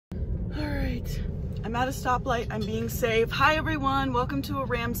right, I'm at a stoplight. I'm being safe. Hi everyone, welcome to A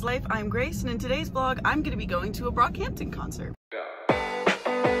Ram's Life. I'm Grace, and in today's vlog, I'm gonna be going to a Brockhampton concert.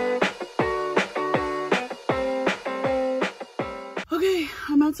 Okay,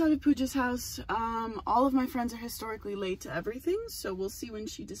 I'm outside of Pooja's house. All of my friends are historically late to everything, so we'll see when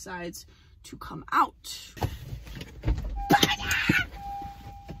she decides to come out.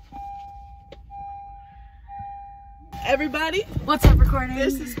 Everybody, what's up, recording?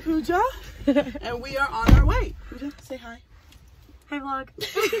 This is Pooja, and we are on our way. Pooja, say hi. Hi, vlog.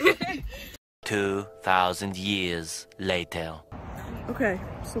 2,000 years later. Okay,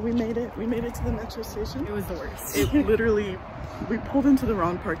 so we made it. We made it to the metro station. It was the worst. It literally, we pulled into the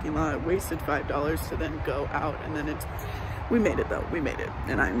wrong parking lot, wasted $5 to then go out, and then we made it though. We made it,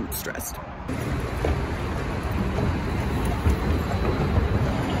 and I'm stressed.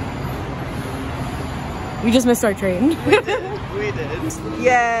 We just missed our train. We did.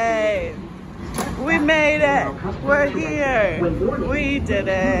 Yay! We made it. We're here. We did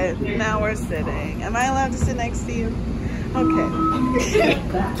it. Now we're sitting. Am I allowed to sit next to you? Okay.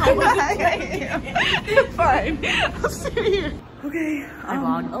 Fine. I'll sit here. Okay.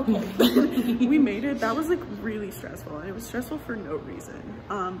 Okay. We made it. That was like really stressful, and it was stressful for no reason.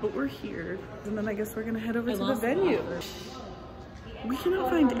 But we're here, and then I guess we're gonna head over to the venue. We cannot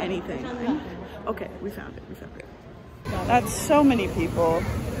find anything. Okay, we found it. We found it. That's so many people.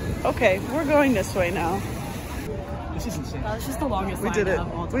 Okay, we're going this way now. This is insane. That was just the longest We line did it.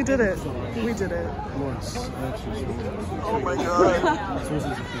 of all time. We did it. We did it. Oh my god.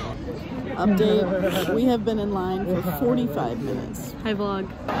 Update. We have been in line for 45 minutes. Hi, vlog.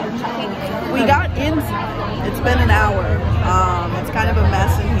 We got inside. It's been an hour. It's kind of a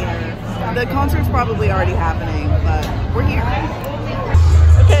mess in here. The concert's probably already happening, but we're here.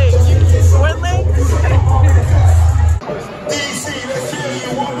 Okay, we're late. DC, let's hear you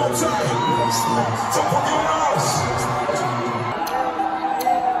one more time. Top of your house.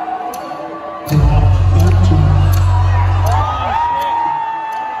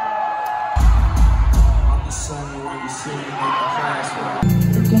 I'm the son of what you see in the class.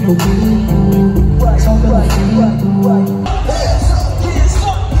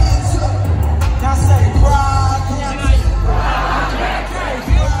 Now say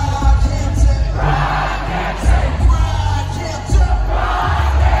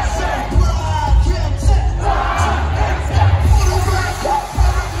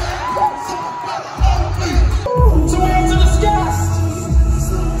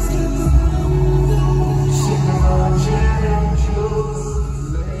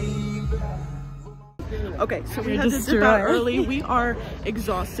Okay, so we had to dip out early. We are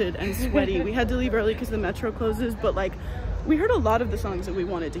exhausted and sweaty. We had to leave early because the metro closes, but like we heard a lot of the songs that we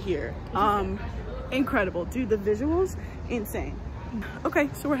wanted to hear. Incredible. Dude, the visuals, insane. Okay,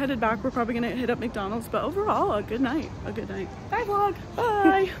 so we're headed back. We're probably gonna hit up McDonald's, but overall, a good night. A good night. Bye, vlog.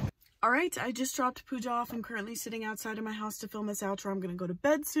 Bye. All right, I just dropped Pooja off. I'm currently sitting outside of my house to film this outro. I'm gonna go to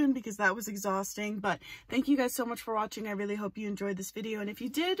bed soon because that was exhausting, but thank you guys so much for watching. I really hope you enjoyed this video, and if you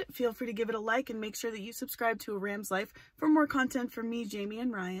did, feel free to give it a like and make sure that you subscribe to A Ram's Life for more content from me, Jamie,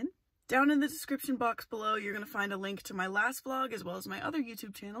 and Ryan. Down in the description box below, you're gonna find a link to my last vlog as well as my other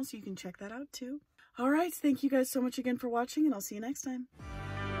YouTube channel, so you can check that out too. All right, thank you guys so much again for watching, and I'll see you next time.